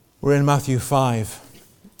We're in Matthew 5,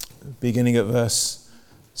 beginning at verse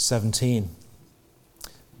 17.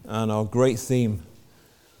 And our great theme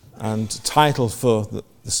and title for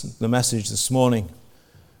the message this morning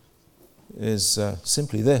is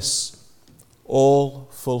simply this: all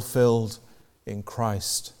fulfilled in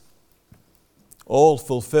Christ. All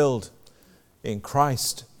fulfilled in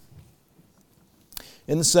Christ.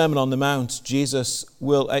 In the Sermon on the Mount, Jesus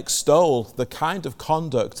will extol the kind of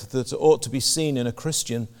conduct that ought to be seen in a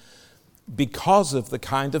Christian because of the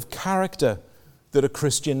kind of character that a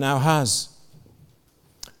Christian now has.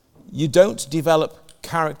 You don't develop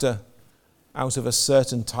character out of a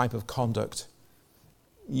certain type of conduct.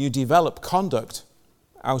 You develop conduct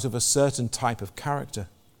out of a certain type of character.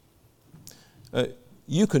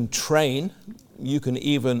 You can train, you can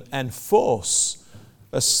even enforce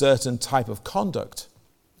a certain type of conduct.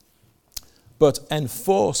 But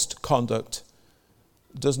enforced conduct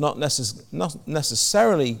does not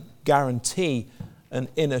necessarily guarantee an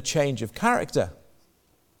inner change of character.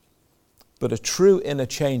 But a true inner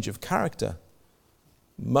change of character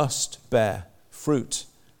must bear fruit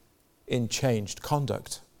in changed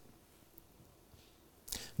conduct.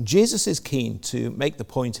 Jesus is keen to make the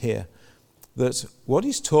point here that what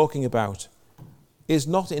he's talking about is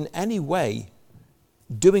not in any way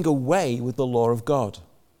doing away with the law of God,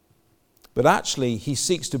 but actually he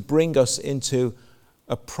seeks to bring us into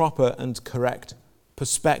a proper and correct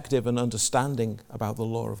perspective and understanding about the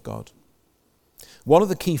law of God. One of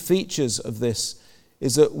the key features of this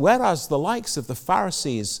is that whereas the likes of the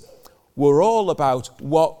Pharisees were all about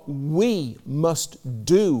what we must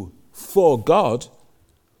do for God,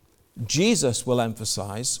 Jesus will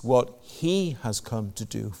emphasize what he has come to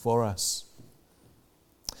do for us.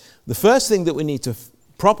 The first thing that we need to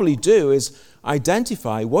properly do is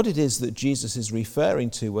identify what it is that Jesus is referring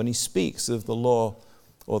to when he speaks of the law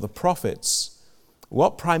or the prophets.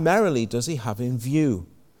 What primarily does he have in view?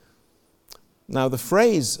 Now, the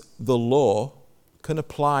phrase the law can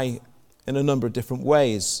apply in a number of different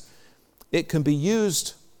ways. It can be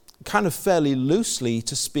used kind of fairly loosely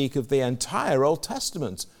to speak of the entire Old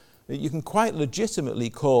Testament. You can quite legitimately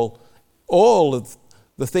call all of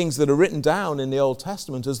the things that are written down in the Old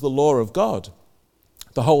Testament as the law of God.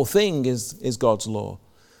 The whole thing is God's law.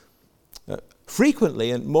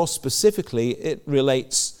 Frequently and more specifically, it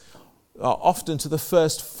relates often to the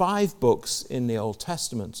first 5 books in the Old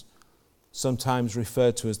Testament, sometimes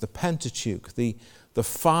referred to as the Pentateuch, the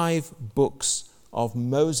 5 books of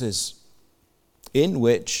Moses, in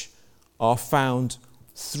which are found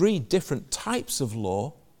 3 different types of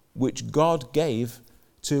law which God gave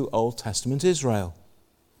to Old Testament Israel.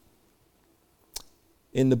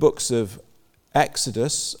 In the books of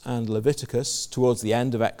Exodus and Leviticus, towards the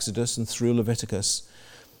end of Exodus and through Leviticus,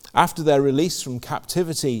 after their release from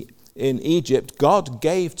captivity in Egypt, God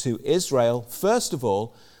gave to Israel, first of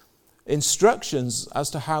all, instructions as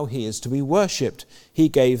to how he is to be worshipped. He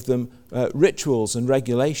gave them rituals and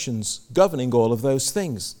regulations governing all of those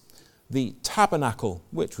things. The tabernacle,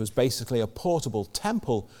 which was basically a portable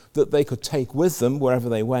temple that they could take with them wherever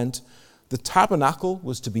they went, the tabernacle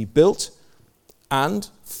was to be built and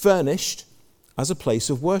furnished as a place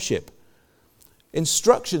of worship.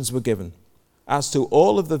 Instructions were given as to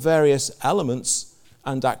all of the various elements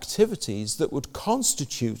and activities that would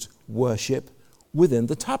constitute worship within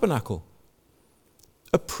the tabernacle.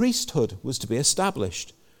 A priesthood was to be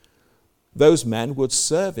established. Those men would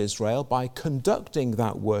serve Israel by conducting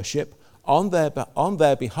that worship on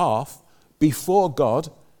their behalf before God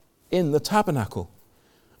in the tabernacle.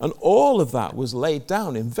 And all of that was laid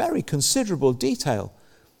down in very considerable detail.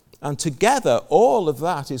 And together, all of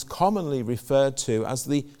that is commonly referred to as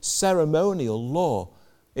the ceremonial law.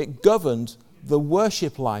 It governed the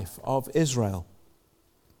worship life of Israel.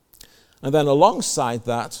 And then alongside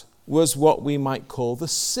that was what we might call the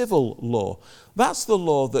civil law. That's the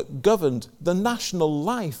law that governed the national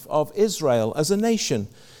life of Israel as a nation.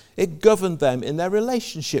 It governed them in their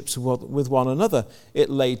relationships with one another.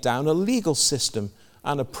 It laid down a legal system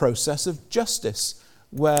and a process of justice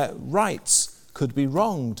where rights could be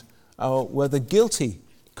wronged, or where the guilty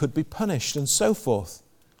could be punished, and so forth.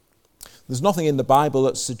 There's nothing in the Bible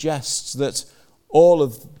that suggests that all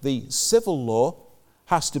of the civil law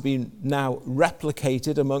has to be now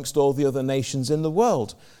replicated amongst all the other nations in the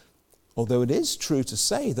world. Although it is true to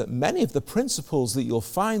say that many of the principles that you'll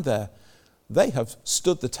find there, they have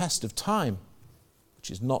stood the test of time, which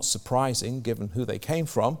is not surprising given who they came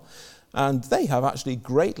from, and they have actually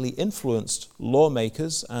greatly influenced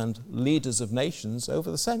lawmakers and leaders of nations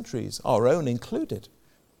over the centuries, our own included.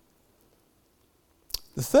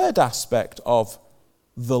 The third aspect of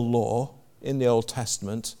the law in the Old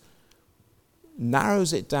Testament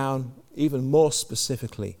narrows it down even more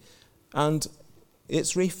specifically. And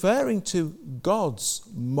it's referring to God's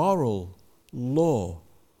moral law,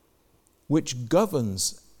 which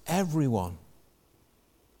governs everyone.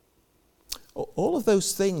 All of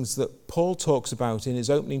those things that Paul talks about in his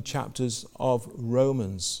opening chapters of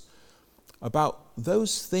Romans, about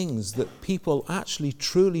those things that people actually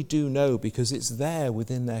truly do know because it's there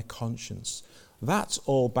within their conscience. That's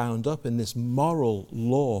all bound up in this moral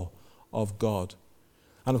law of God.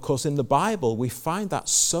 And of course, in the Bible, we find that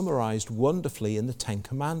summarized wonderfully in the Ten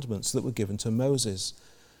Commandments that were given to Moses.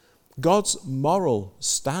 God's moral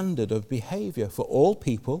standard of behavior for all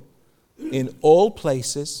people, in all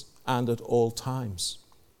places, and at all times,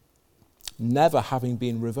 never having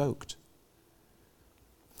been revoked.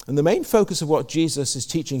 And the main focus of what Jesus is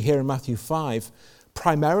teaching here in Matthew 5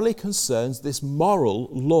 primarily concerns this moral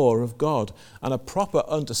law of God and a proper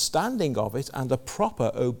understanding of it and a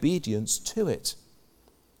proper obedience to it.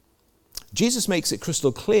 Jesus makes it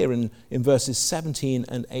crystal clear in verses 17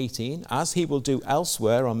 and 18, as he will do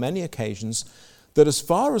elsewhere on many occasions, that as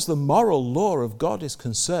far as the moral law of God is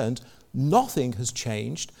concerned, nothing has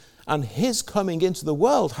changed, and his coming into the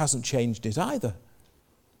world hasn't changed it either.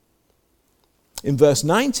 In verse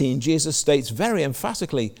 19, Jesus states very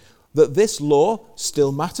emphatically that this law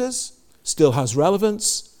still matters, still has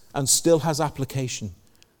relevance, and still has application.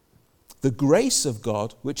 The grace of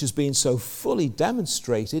God, which has been so fully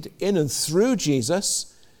demonstrated in and through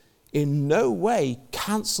Jesus, in no way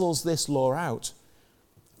cancels this law out.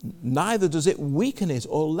 Neither does it weaken it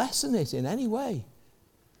or lessen it in any way.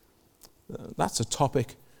 That's a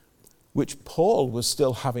topic which Paul was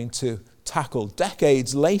still having to tackle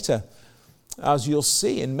decades later, as you'll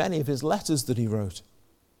see in many of his letters that he wrote.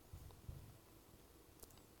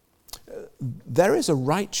 There is a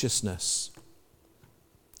righteousness,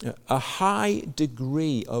 a high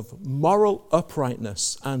degree of moral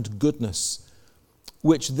uprightness and goodness,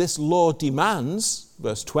 which this law demands,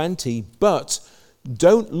 verse 20, but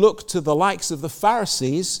don't look to the likes of the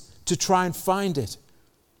Pharisees to try and find it.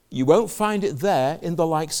 You won't find it there in the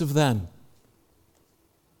likes of them.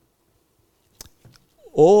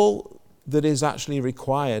 All that is actually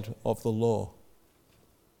required of the law,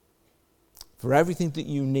 for everything that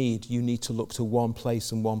you need to look to one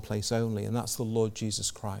place and one place only, and that's the Lord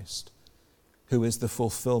Jesus Christ, who is the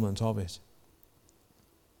fulfillment of it.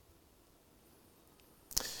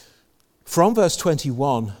 From verse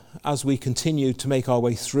 21, as we continue to make our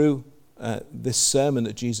way through this sermon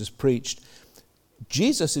that Jesus preached,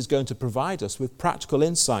 Jesus is going to provide us with practical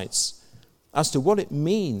insights as to what it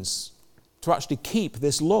means to actually keep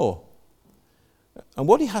this law. And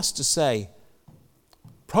what he has to say,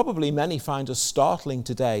 probably many find us startling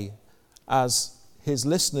today, as his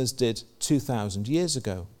listeners did 2,000 years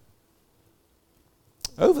ago.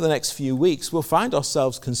 Over the next few weeks, we'll find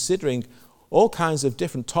ourselves considering all kinds of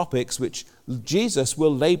different topics which Jesus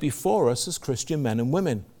will lay before us as Christian men and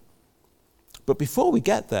women. But before we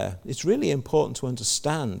get there, it's really important to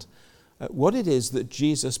understand what it is that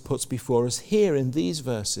Jesus puts before us here in these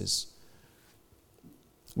verses.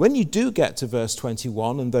 When you do get to verse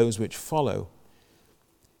 21 and those which follow,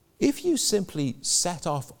 if you simply set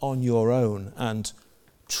off on your own and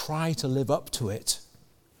try to live up to it,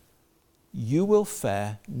 you will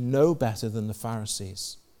fare no better than the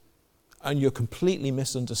Pharisees. And you're completely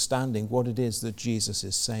misunderstanding what it is that Jesus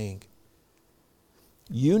is saying.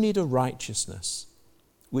 You need a righteousness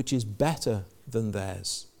which is better than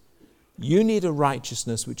theirs. You need a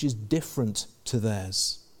righteousness which is different to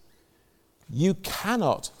theirs. You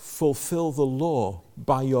cannot fulfill the law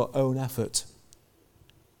by your own effort.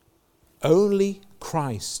 Only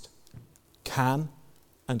Christ can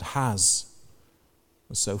and has.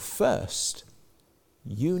 And so first,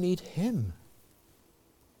 you need him.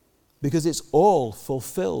 Because it's all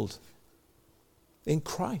fulfilled in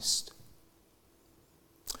Christ.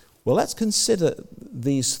 Well, let's consider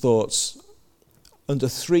these thoughts under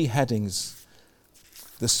three headings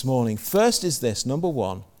this morning. First is this, number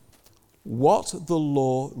one, what the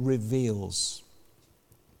law reveals.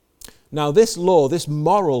 Now, this law, this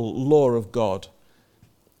moral law of God,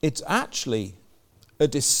 it's actually a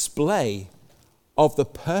display of the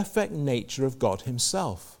perfect nature of God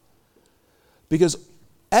himself. Because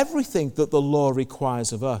everything that the law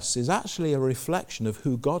requires of us is actually a reflection of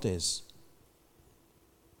who God is.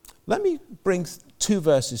 Let me bring two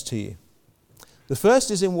verses to you. The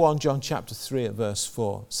first is in 1 John chapter 3 at verse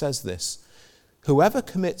 4. It says this, whoever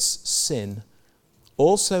commits sin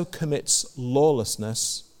also commits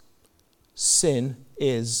lawlessness. Sin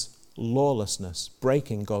is lawlessness,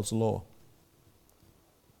 breaking God's law.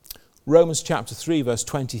 Romans chapter 3 verse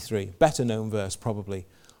 23, better known verse probably.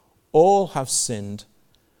 All have sinned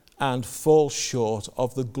and fall short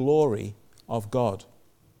of the glory of God.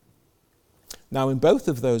 Now, in both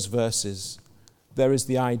of those verses, there is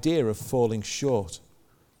the idea of falling short.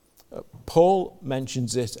 Paul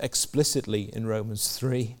mentions it explicitly in Romans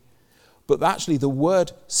 3, but actually the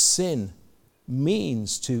word sin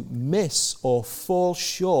means to miss or fall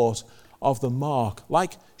short of the mark,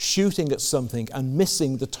 like shooting at something and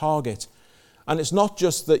missing the target. And it's not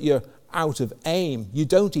just that you're out of aim, you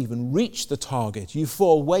don't even reach the target, you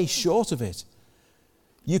fall way short of it.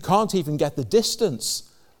 You can't even get the distance,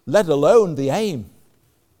 let alone the aim.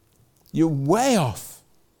 You're way off.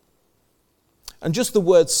 And just the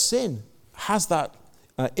word sin has that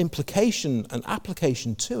implication and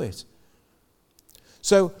application to it.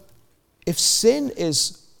 So if sin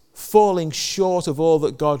is falling short of all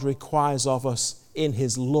that God requires of us in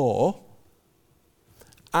his law,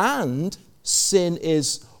 and sin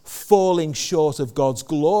is falling short of God's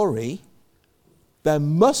glory, there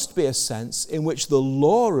must be a sense in which the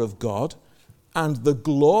law of God and the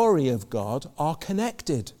glory of God are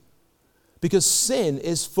connected. Because sin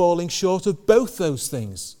is falling short of both those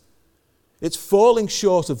things. It's falling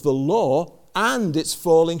short of the law and it's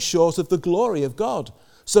falling short of the glory of God.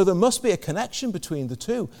 So there must be a connection between the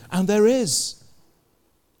two, and there is.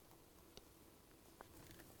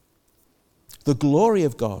 The glory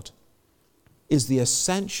of God is the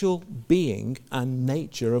essential being and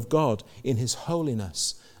nature of God in his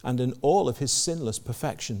holiness and in all of his sinless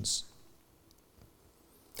perfections.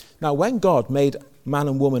 Now, when God made man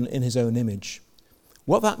and woman in his own image,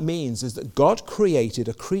 what that means is that God created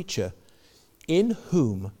a creature in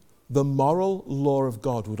whom the moral law of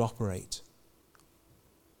God would operate.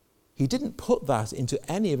 He didn't put that into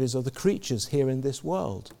any of his other creatures here in this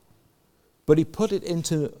world, but he put it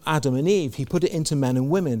into Adam and Eve. He put it into men and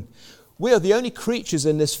women. We are the only creatures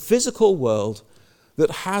in this physical world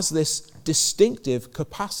that has this distinctive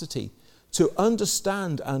capacity to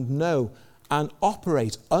understand and know and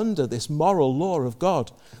operate under this moral law of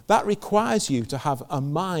God. That requires you to have a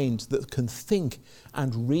mind that can think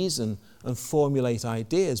and reason and formulate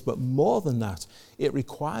ideas. But more than that, it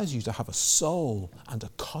requires you to have a soul and a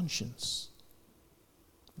conscience.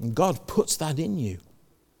 And God puts that in you.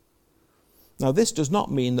 Now, this does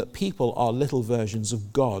not mean that people are little versions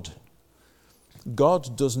of God.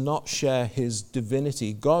 God does not share his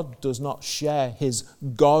divinity. God does not share his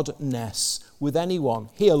godness with anyone.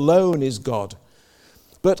 He alone is God.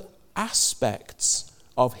 But aspects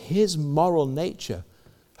of his moral nature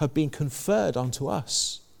have been conferred onto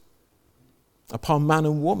us, upon man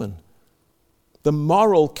and woman. The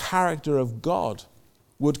moral character of God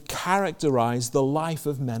would characterize the life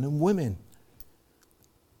of men and women.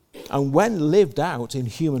 And when lived out in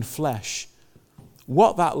human flesh,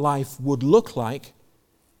 what that life would look like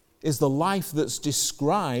is the life that's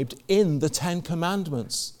described in the Ten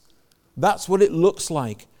Commandments. That's what it looks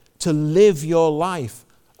like to live your life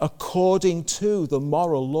according to the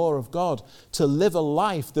moral law of God, to live a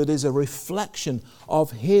life that is a reflection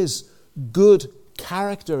of his good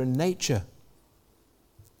character and nature.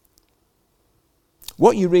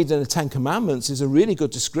 What you read in the Ten Commandments is a really good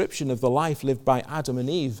description of the life lived by Adam and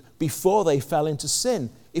Eve before they fell into sin,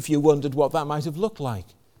 if you wondered what that might have looked like.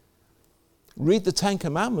 Read the Ten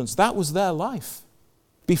Commandments. That was their life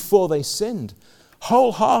before they sinned.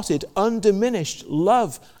 Wholehearted, undiminished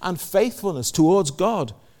love and faithfulness towards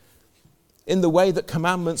God in the way that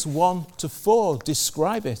Commandments 1 to 4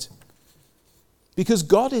 describe it. Because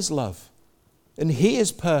God is love, and he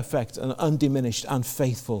is perfect and undiminished and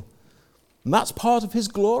faithful. And that's part of his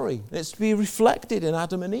glory. It's to be reflected in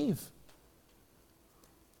Adam and Eve.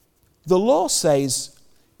 The law says,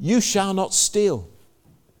 you shall not steal,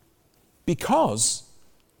 because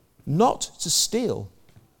not to steal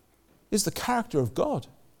is the character of God.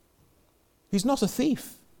 He's not a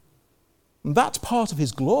thief. And that's part of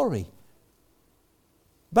his glory.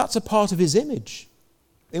 That's a part of his image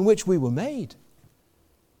in which we were made.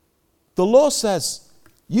 The law says,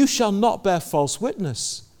 you shall not bear false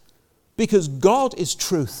witness, because God is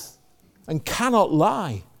truth and cannot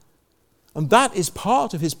lie. And that is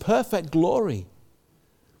part of his perfect glory.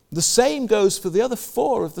 The same goes for the other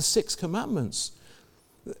 4 of the 6 commandments.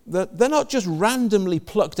 They're not just randomly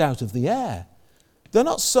plucked out of the air. They're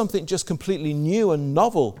not something just completely new and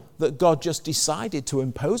novel that God just decided to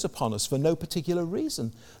impose upon us for no particular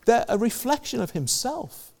reason. They're a reflection of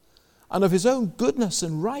himself and of his own goodness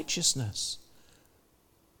and righteousness.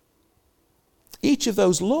 Each of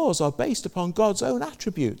those laws are based upon God's own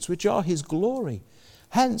attributes, which are his glory.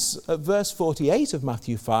 Hence, at verse 48 of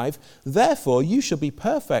Matthew 5, therefore you shall be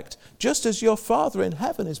perfect, just as your Father in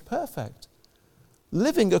heaven is perfect.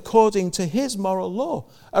 living according to his moral law,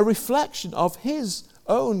 a reflection of his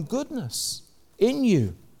own goodness in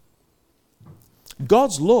you.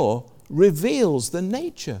 God's law reveals the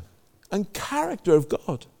nature and character of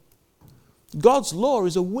God. God's law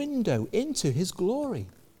is a window into his glory.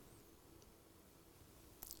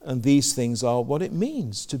 And these things are what it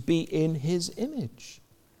means to be in his image.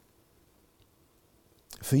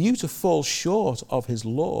 For you to fall short of his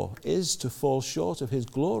law is to fall short of his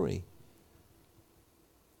glory.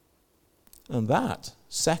 And that,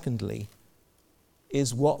 secondly,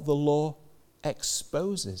 is what the law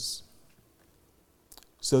exposes.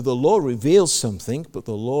 So the law reveals something, but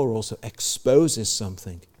the law also exposes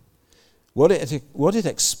something. What it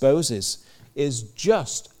exposes is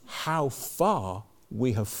just how far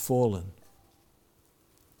we have fallen.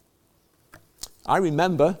 I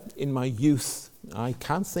remember in my youth, I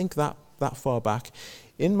can think that far back,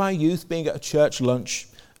 in my youth being at a church lunch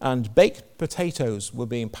and baked potatoes were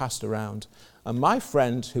being passed around, and my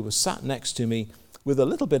friend who was sat next to me with a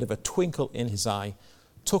little bit of a twinkle in his eye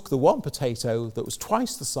took the one potato that was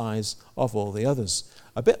twice the size of all the others,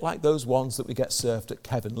 a bit like those ones that we get served at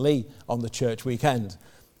Kevin Lee on the church weekend.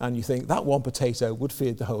 And you think that one potato would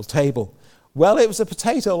feed the whole table. Well, it was a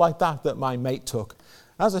potato like that my mate took.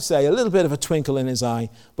 As I say, a little bit of a twinkle in his eye,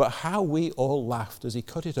 but how we all laughed as he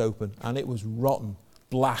cut it open, and it was rotten,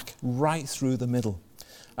 black, right through the middle,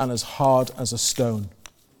 and as hard as a stone.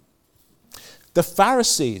 The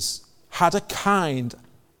Pharisees had a kind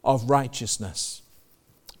of righteousness,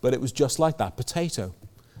 but it was just like that potato.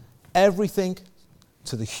 Everything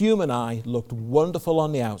to the human eye looked wonderful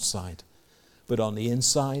on the outside, but on the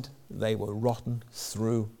inside, they were rotten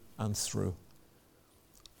through and through.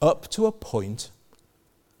 Up to a point,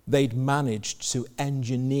 they'd managed to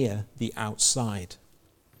engineer the outside,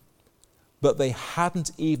 but they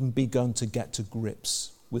hadn't even begun to get to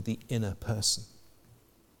grips with the inner person.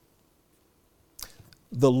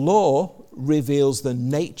 The law reveals the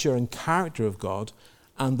nature and character of God,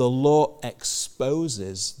 and the law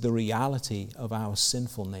exposes the reality of our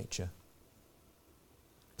sinful nature.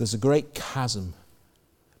 There's a great chasm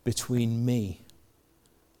between me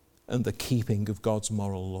and the keeping of God's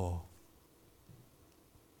moral law.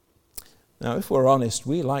 Now, if we're honest,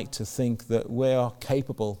 we like to think that we are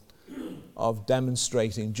capable of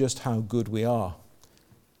demonstrating just how good we are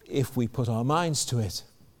if we put our minds to it.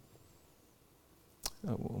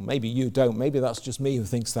 Well, maybe you don't. Maybe that's just me who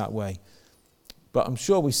thinks that way. But I'm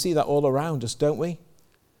sure we see that all around us, don't we?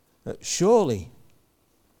 That surely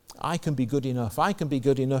I can be good enough. I can be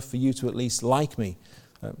good enough for you to at least like me.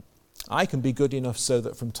 I can be good enough so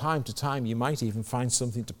that from time to time you might even find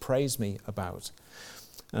something to praise me about.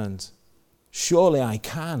 And surely I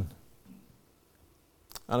can.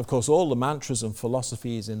 And of course, all the mantras and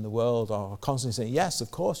philosophies in the world are constantly saying, yes,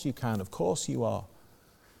 of course you can, of course you are.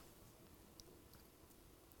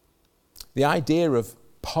 The idea of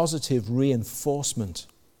positive reinforcement,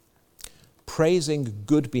 praising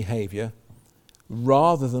good behavior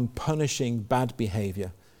rather than punishing bad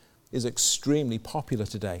behavior, is extremely popular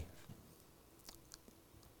today.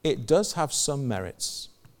 It does have some merits,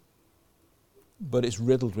 but it's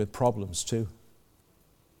riddled with problems too.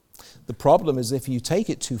 The problem is if you take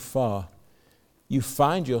it too far, you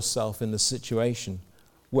find yourself in the situation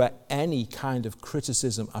where any kind of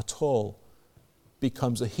criticism at all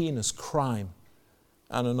becomes a heinous crime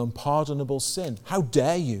and an unpardonable sin. How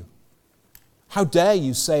dare you? How dare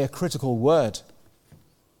you say a critical word?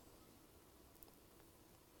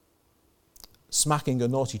 Smacking a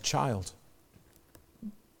naughty child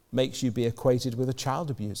makes you be equated with a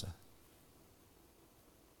child abuser.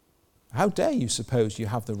 How dare you suppose you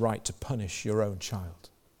have the right to punish your own child?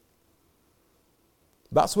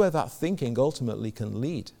 That's where that thinking ultimately can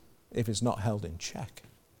lead if it's not held in check.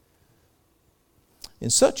 In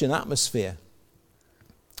such an atmosphere,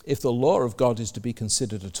 if the law of God is to be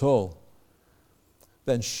considered at all,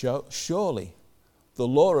 then surely the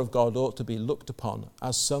law of God ought to be looked upon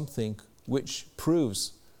as something which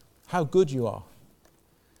proves how good you are.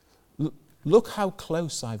 Look how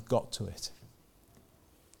close I've got to it.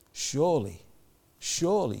 Surely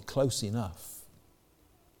close enough.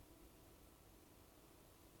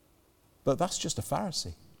 But that's just a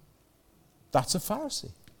Pharisee. That's a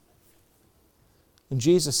Pharisee. And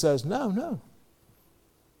Jesus says, no.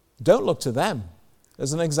 Don't look to them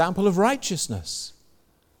as an example of righteousness.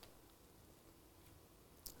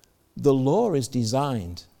 The law is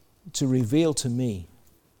designed to reveal to me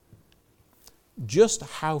just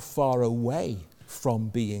how far away from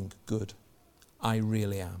being good I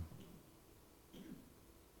really am.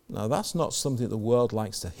 Now, that's not something the world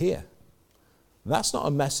likes to hear. That's not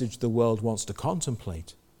a message the world wants to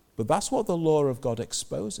contemplate. But that's what the law of God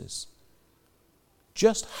exposes.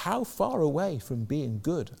 Just how far away from being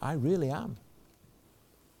good I really am.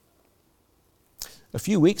 A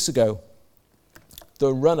few weeks ago,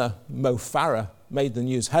 the runner Mo Farah made the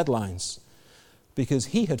news headlines because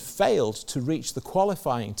he had failed to reach the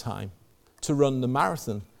qualifying time to run the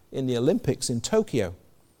marathon in the Olympics in Tokyo.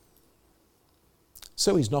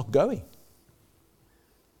 So he's not going.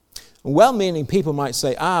 Well-meaning people might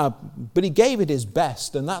say, but he gave it his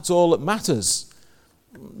best and that's all that matters.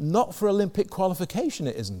 Not for Olympic qualification,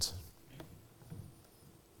 it isn't.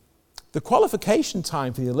 The qualification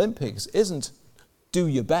time for the Olympics isn't do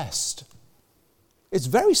your best. It's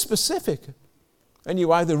very specific, and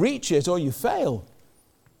you either reach it or you fail.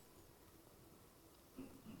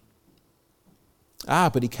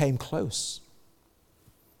 But he came close.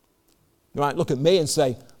 You might look at me and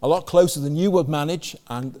say, a lot closer than you would manage,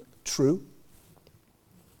 and true.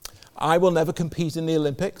 I will never compete in the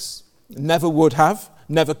Olympics. Never would have,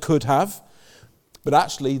 never could have. But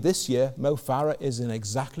actually, this year, Mo Farah is in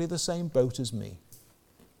exactly the same boat as me.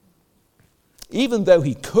 Even though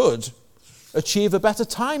he could achieve a better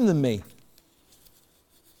time than me.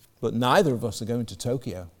 But neither of us are going to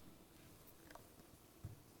Tokyo.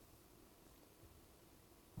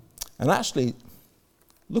 And actually,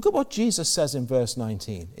 look at what Jesus says in verse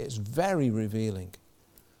 19. It's very revealing.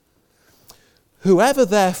 Whoever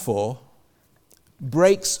therefore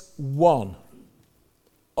breaks one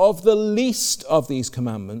of the least of these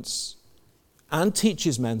commandments and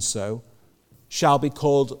teaches men so shall be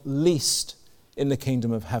called least in the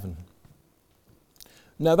kingdom of heaven.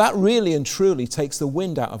 Now that really and truly takes the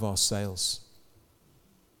wind out of our sails.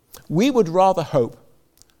 We would rather hope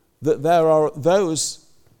that there are those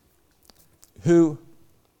who,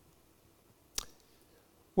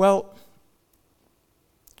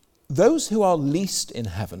 those who are least in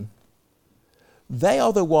heaven, they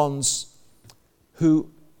are the ones who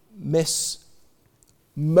miss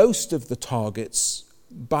most of the targets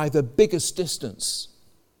by the biggest distance.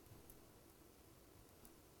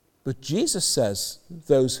 But Jesus says,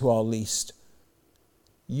 those who are least,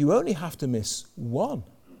 you only have to miss one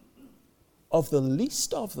of the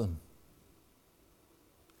least of them,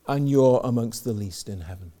 and you're amongst the least in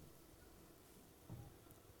heaven.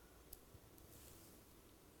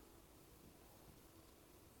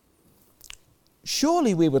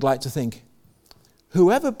 Surely we would like to think,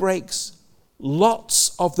 whoever breaks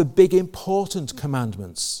lots of the big important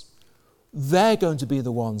commandments, they're going to be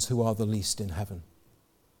the ones who are the least in heaven.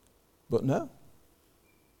 But no,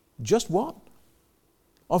 just one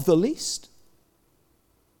of the least.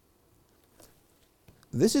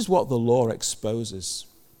 This is what the law exposes,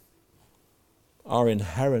 our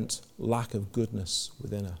inherent lack of goodness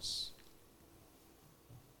within us.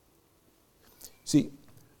 See,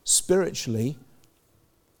 spiritually,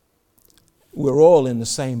 we're all in the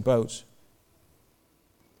same boat.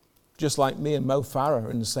 Just like me and Mo Farah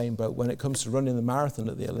are in the same boat when it comes to running the marathon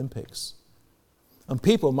at the Olympics. And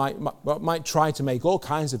people might try to make all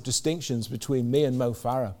kinds of distinctions between me and Mo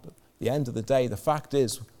Farah. But at the end of the day, the fact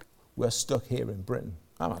is we're stuck here in Britain.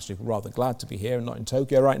 I'm actually rather glad to be here and not in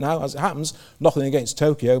Tokyo right now, as it happens. Nothing against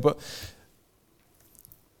Tokyo, but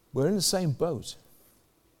we're in the same boat.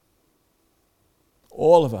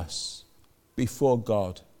 All of us, before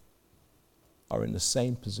God, are in the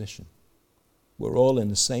same position. We're all in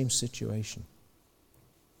the same situation.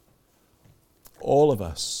 All of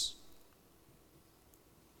us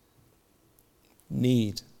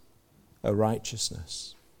need a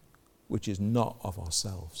righteousness which is not of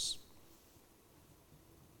ourselves.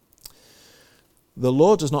 The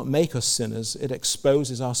law does not make us sinners, it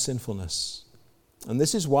exposes our sinfulness. And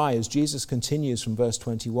this is why, as Jesus continues from verse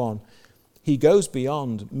 21, he goes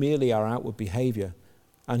beyond merely our outward behavior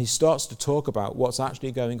and he starts to talk about what's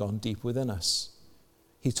actually going on deep within us.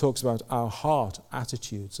 He talks about our heart,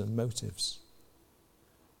 attitudes, and motives.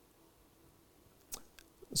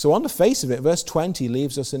 So on the face of it, verse 20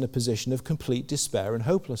 leaves us in a position of complete despair and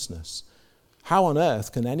hopelessness. How on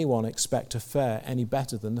earth can anyone expect to fare any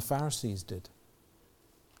better than the Pharisees did?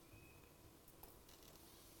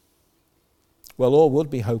 Well, all would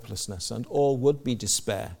be hopelessness and all would be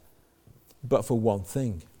despair, but for one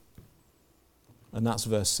thing. And that's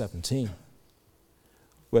verse 17,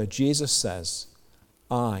 where Jesus says,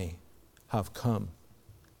 I have come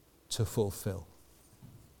to fulfill.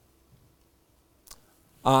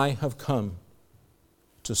 I have come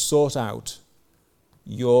to sort out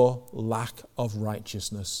your lack of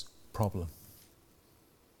righteousness problem.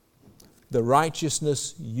 The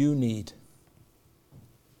righteousness you need,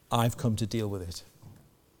 I've come to deal with it.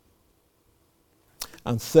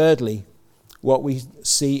 And thirdly, what we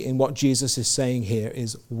see in what Jesus is saying here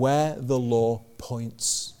is where the law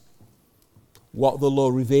points. What the law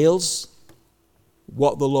reveals,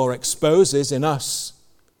 what the law exposes in us,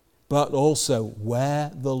 but also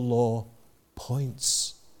where the law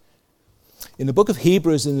points. In the book of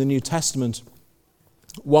Hebrews in the New Testament,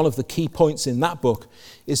 one of the key points in that book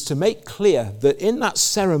is to make clear that in that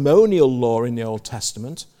ceremonial law in the Old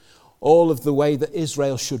Testament, all of the way that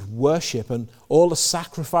Israel should worship and all the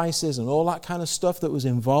sacrifices and all that kind of stuff that was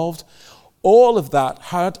involved, all of that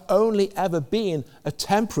had only ever been a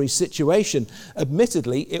temporary situation.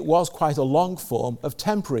 Admittedly, it was quite a long form of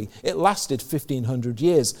temporary. It lasted 1,500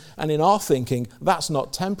 years. And in our thinking, that's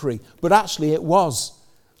not temporary. But actually it was.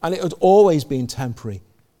 And it had always been temporary.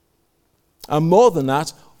 And more than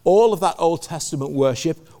that, all of that Old Testament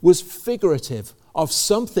worship was figurative of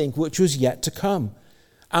something which was yet to come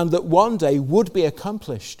and that one day would be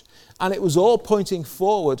accomplished. And it was all pointing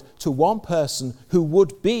forward to one person who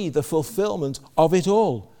would be the fulfillment of it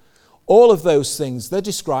all. All of those things, they're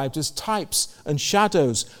described as types and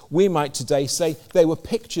shadows. We might today say they were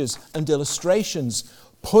pictures and illustrations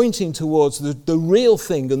pointing towards the real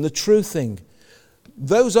thing and the true thing.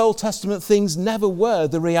 Those Old Testament things never were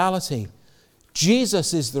the reality.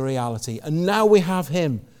 Jesus is the reality, and now we have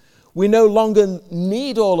him. We no longer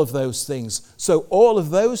need all of those things, so all of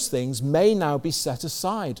those things may now be set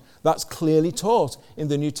aside. That's clearly taught in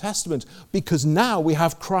the New Testament, because now we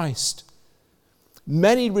have Christ.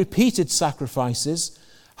 Many repeated sacrifices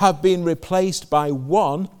have been replaced by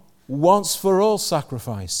one once-for-all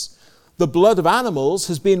sacrifice. The blood of animals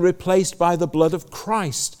has been replaced by the blood of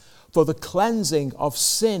Christ for the cleansing of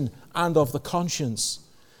sin and of the conscience.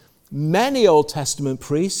 Many Old Testament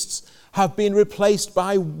priests have been replaced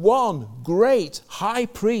by one great high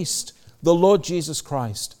priest, the Lord Jesus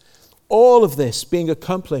Christ. All of this being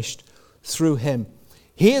accomplished through him.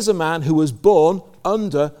 He is a man who was born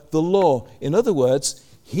under the law. In other words,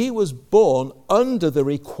 he was born under the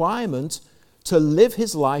requirement to live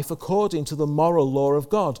his life according to the moral law of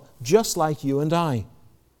God, just like you and I.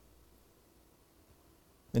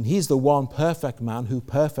 And he's the one perfect man who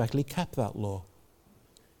perfectly kept that law.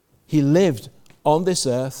 He lived on this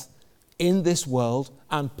earth, in this world,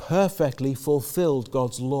 and perfectly fulfilled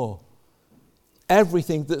God's law.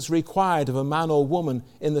 Everything that's required of a man or woman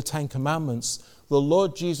in the Ten Commandments, the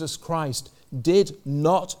Lord Jesus Christ did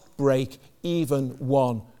not break even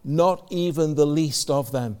one, not even the least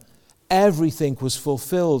of them. Everything was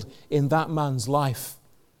fulfilled in that man's life.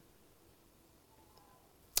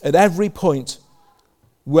 At every point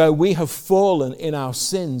where we have fallen in our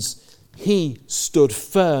sins, he stood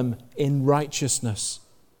firm in righteousness,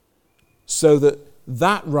 so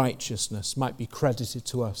that righteousness might be credited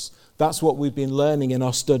to us. That's what we've been learning in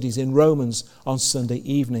our studies in Romans on Sunday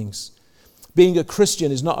evenings. Being a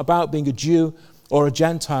Christian is not about being a Jew or a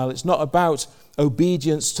Gentile. It's not about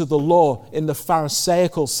obedience to the law in the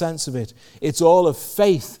Pharisaical sense of it. It's all of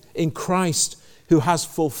faith in Christ who has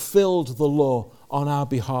fulfilled the law on our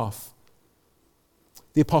behalf.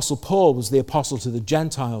 The Apostle Paul was the apostle to the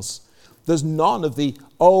Gentiles. There's none of the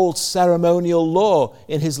old ceremonial law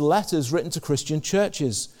in his letters written to Christian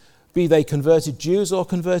churches, be they converted Jews or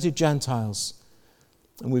converted Gentiles.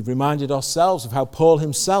 And we've reminded ourselves of how Paul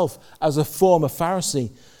himself, as a former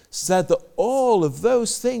Pharisee, said that all of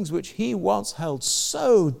those things which he once held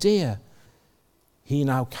so dear, he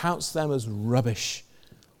now counts them as rubbish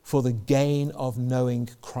for the gain of knowing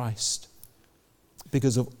Christ,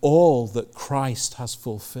 because of all that Christ has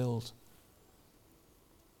fulfilled.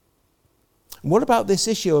 What about this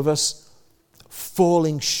issue of us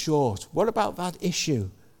falling short? What about that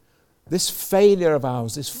issue? This failure of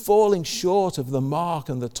ours, this falling short of the mark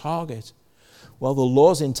and the target. Well, the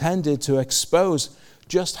law's intended to expose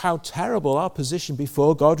just how terrible our position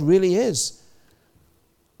before God really is.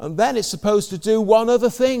 And then it's supposed to do one other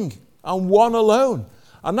thing, and one alone,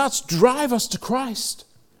 and that's drive us to Christ.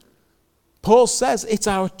 Paul says it's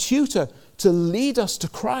our tutor to lead us to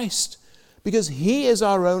Christ, because he is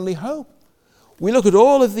our only hope. We look at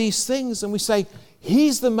all of these things and we say,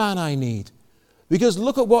 he's the man I need, because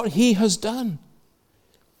look at what he has done.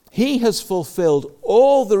 He has fulfilled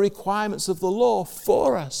all the requirements of the law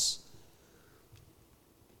for us.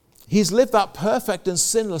 He's lived that perfect and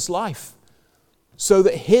sinless life so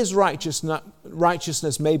that his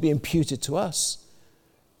righteousness may be imputed to us.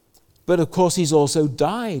 But of course, he's also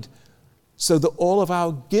died so that all of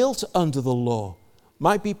our guilt under the law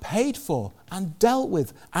might be paid for and dealt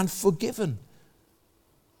with and forgiven.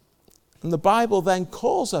 And the Bible then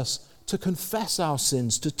calls us to confess our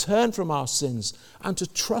sins, to turn from our sins, and to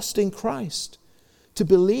trust in Christ, to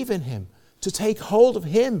believe in him, to take hold of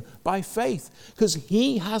him by faith, because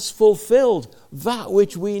he has fulfilled that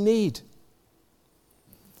which we need.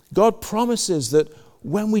 God promises that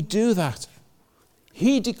when we do that,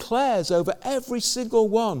 he declares over every single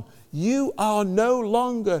one, you are no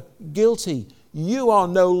longer guilty. You are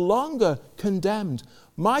no longer condemned.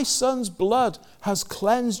 My son's blood has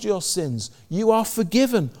cleansed your sins. You are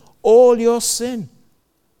forgiven all your sin.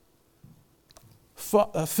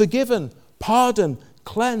 Forgiven, pardoned,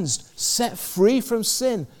 cleansed, set free from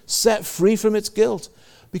sin, set free from its guilt,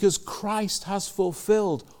 because Christ has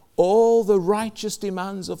fulfilled all the righteous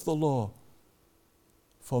demands of the law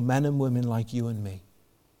for men and women like you and me.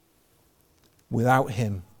 Without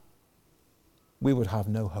him, we would have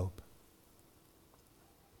no hope.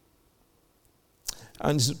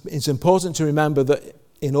 And it's important to remember that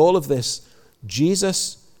in all of this,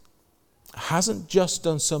 Jesus hasn't just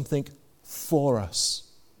done something for us.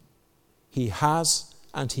 He has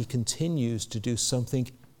and he continues to do something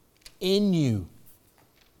in you.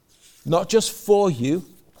 Not just for you,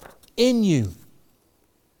 in you.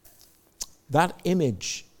 That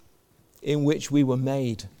image in which we were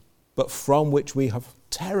made, but from which we have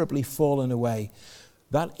terribly fallen away,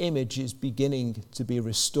 that image is beginning to be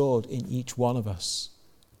restored in each one of us,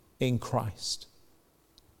 in Christ,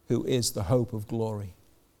 who is the hope of glory.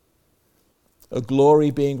 A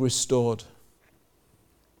glory being restored,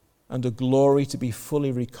 and a glory to be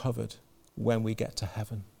fully recovered when we get to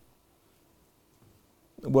heaven.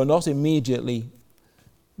 We're not immediately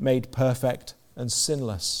made perfect and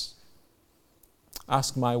sinless.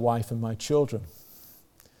 Ask my wife and my children.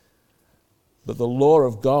 But the law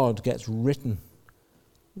of God gets written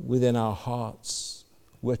within our hearts.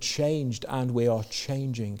 We're changed and we are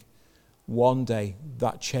changing. One day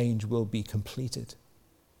that change will be completed.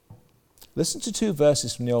 Listen to 2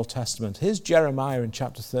 verses from the Old Testament. Here's Jeremiah in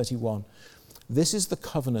chapter 31. This is the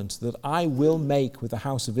covenant that I will make with the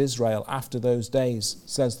house of Israel after those days,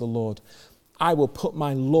 says the Lord. I will put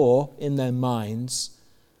my law in their minds,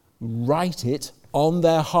 write it on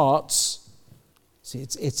their hearts. See,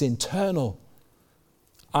 it's internal.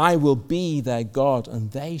 I will be their God,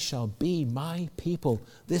 and they shall be my people.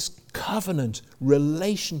 This covenant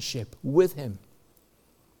relationship with him.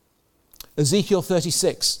 Ezekiel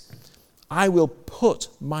 36. I will put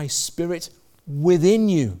my spirit within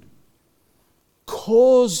you,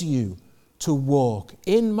 cause you to walk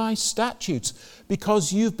in my statutes,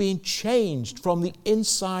 because you've been changed from the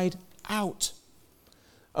inside out.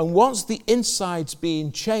 And once the inside's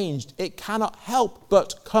been changed, it cannot help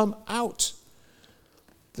but come out.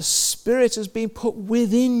 The Spirit has been put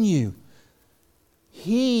within you.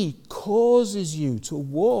 He causes you to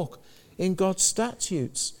walk in God's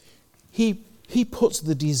statutes. He puts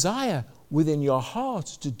the desire within your heart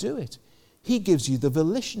to do it. He gives you the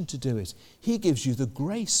volition to do it. He gives you the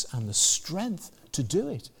grace and the strength to do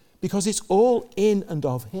it, because it's all in and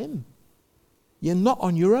of him. You're not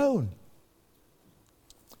on your own.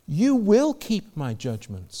 You will keep my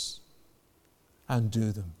judgments and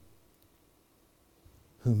do them.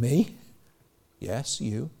 Who, me? Yes,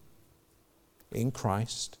 you. In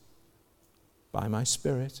Christ, by my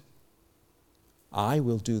Spirit, I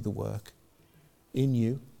will do the work in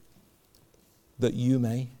you, that you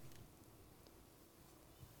may.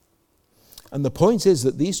 And the point is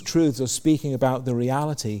that these truths are speaking about the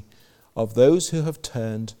reality of those who have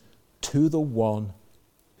turned to the one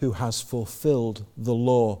who has fulfilled the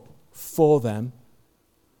law for them,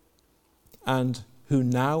 and who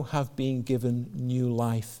now have been given new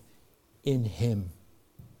life in him,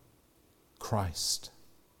 Christ.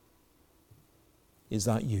 Is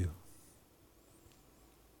that you?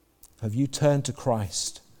 Have you turned to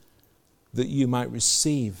Christ that you might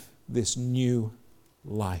receive this new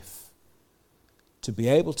life? To be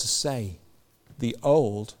able to say, the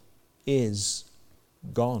old is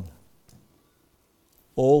gone.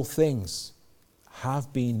 All things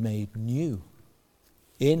have been made new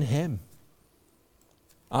in him.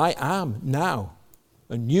 I am now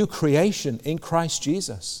a new creation in Christ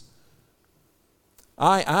Jesus.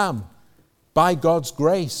 I am, by God's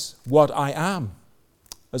grace, what I am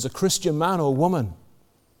as a Christian man or woman.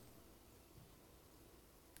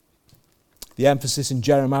 The emphasis in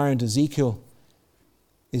Jeremiah and Ezekiel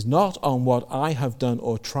is not on what I have done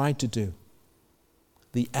or tried to do.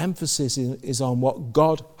 The emphasis is on what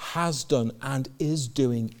God has done and is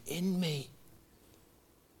doing in me.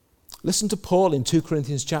 Listen to Paul in 2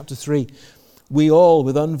 Corinthians chapter 3. We all,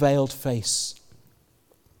 with unveiled face,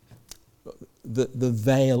 the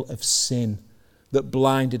veil of sin that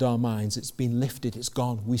blinded our minds, it's been lifted, it's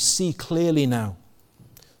gone. We see clearly now.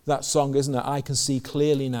 That song, isn't it? I can see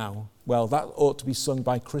clearly now. Well, that ought to be sung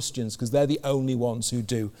by Christians, because they're the only ones who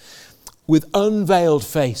do. with unveiled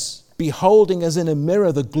face, beholding as in a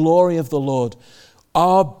mirror the glory of the Lord,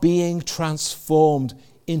 are being transformed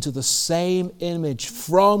into the same image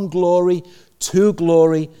from glory to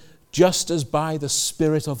glory, just as by the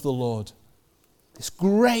Spirit of the Lord. This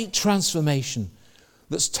great transformation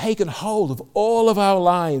that's taken hold of all of our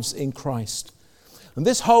lives in Christ. And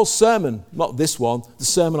this whole sermon, not this one, the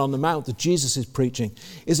Sermon on the Mount that Jesus is preaching,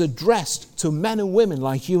 is addressed to men and women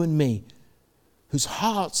like you and me, whose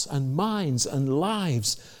hearts and minds and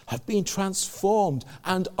lives have been transformed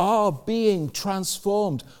and are being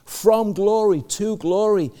transformed from glory to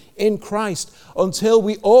glory in Christ, until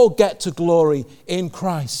we all get to glory in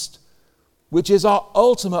Christ, which is our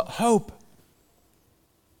ultimate hope.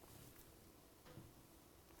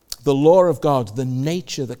 The law of God, the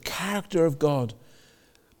nature, the character of God,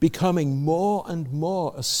 becoming more and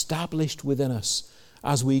more established within us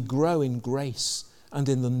as we grow in grace and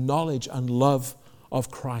in the knowledge and love of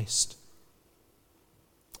Christ,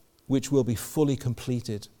 which will be fully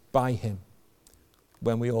completed by him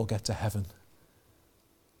when we all get to heaven,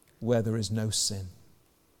 where there is no sin.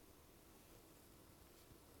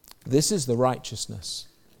 This is the righteousness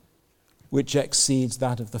which exceeds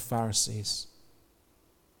that of the Pharisees.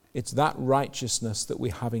 It's that righteousness that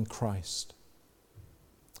we have in Christ.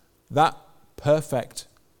 That perfect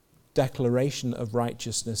declaration of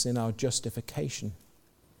righteousness in our justification,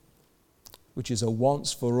 which is a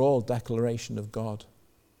once-for-all declaration of God.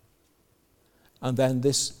 And then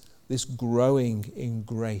this growing in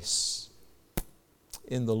grace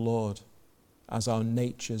in the Lord as our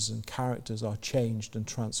natures and characters are changed and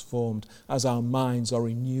transformed, as our minds are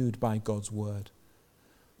renewed by God's word.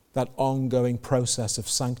 That ongoing process of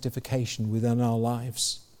sanctification within our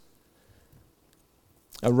lives.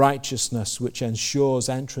 A righteousness which ensures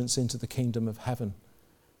entrance into the kingdom of heaven,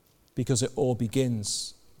 because it all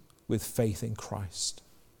begins with faith in Christ.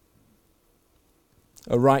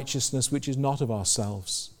 A righteousness which is not of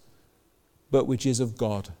ourselves, but which is of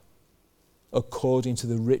God, according to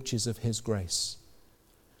the riches of his grace,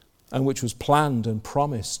 and which was planned and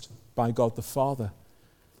promised by God the Father,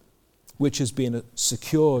 which has been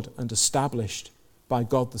secured and established by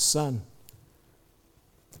God the Son,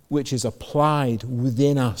 which is applied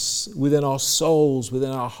within us, within our souls,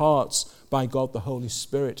 within our hearts, by God the Holy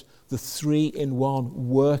Spirit, the three-in-one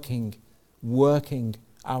working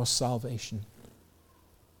our salvation.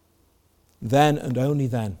 Then and only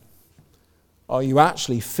then are you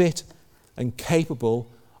actually fit and capable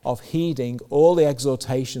of heeding all the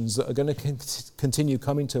exhortations that are going to continue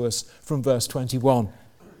coming to us from verse 21.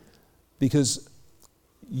 Because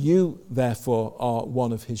you, therefore, are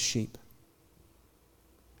one of his sheep,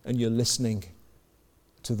 and you're listening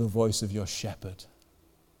to the voice of your shepherd.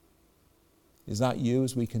 Is that you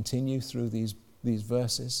as we continue through these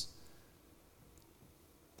verses?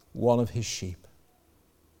 One of his sheep.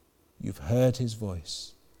 You've heard his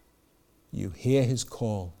voice. You hear his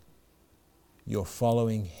call. You're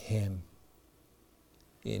following him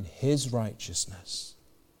in his righteousness.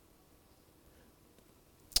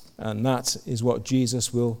 And that is what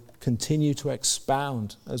Jesus will continue to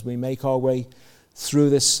expound as we make our way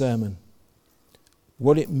through this sermon.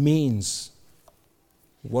 What it means,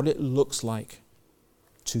 what it looks like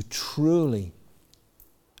to truly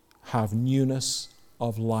have newness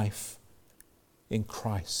of life in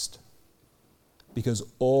Christ. Because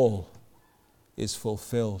all is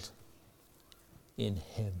fulfilled in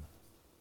him.